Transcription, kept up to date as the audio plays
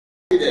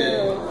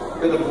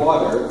bit of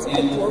water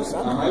in a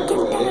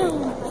microwave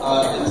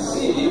and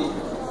see.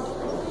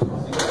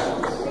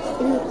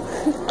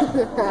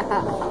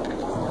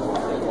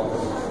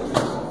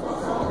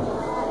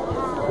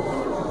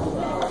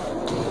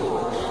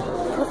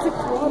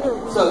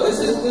 So this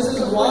is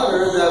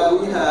water that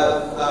we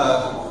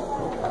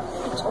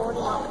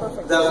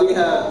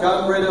have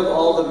gotten rid of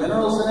all the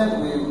minerals in it.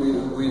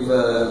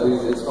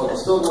 It's called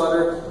distilled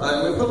water,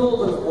 and we put a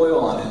little bit of oil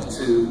on it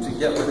to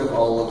get rid of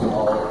all of the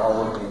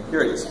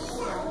impurities.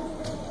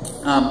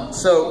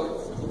 So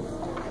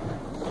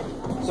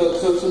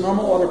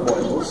normal water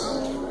boils,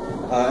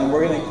 and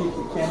we're going to keep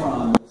the camera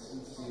on this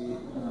and see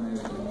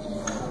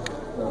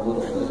a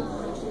little bit.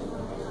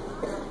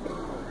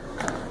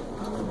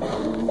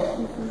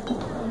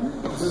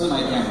 This isn't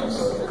my camera,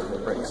 so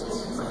it breaks.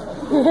 It's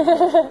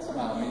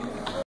not me.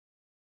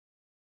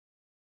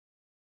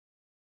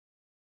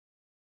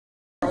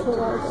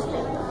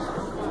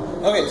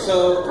 Okay, so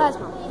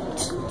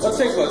let's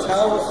take a look.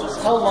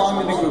 How long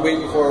do you think we wait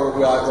before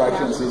we're actually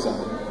going to see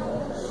something?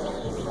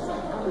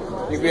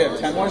 Think we have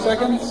 10 more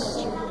seconds?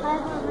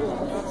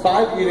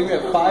 5? You think we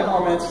have 5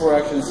 more minutes before we're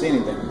actually going to see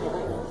anything?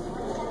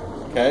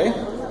 Okay.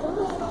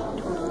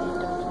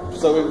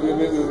 So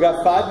we've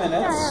got 5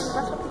 minutes,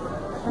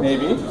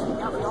 maybe.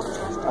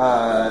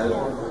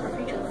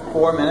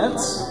 4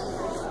 minutes.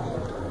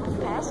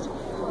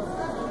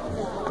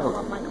 Oh,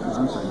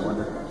 I'm sorry, I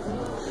wonder.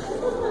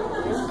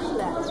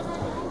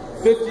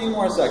 15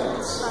 more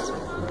seconds.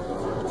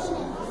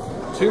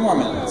 2 more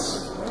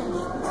minutes.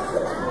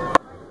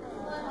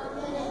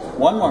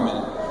 1 more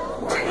minute.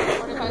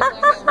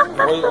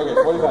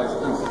 45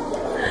 seconds.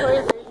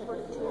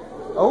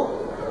 Oh.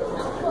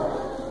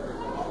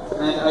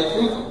 And I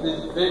think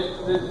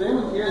they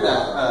would hear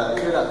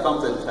that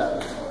thumbs that tap.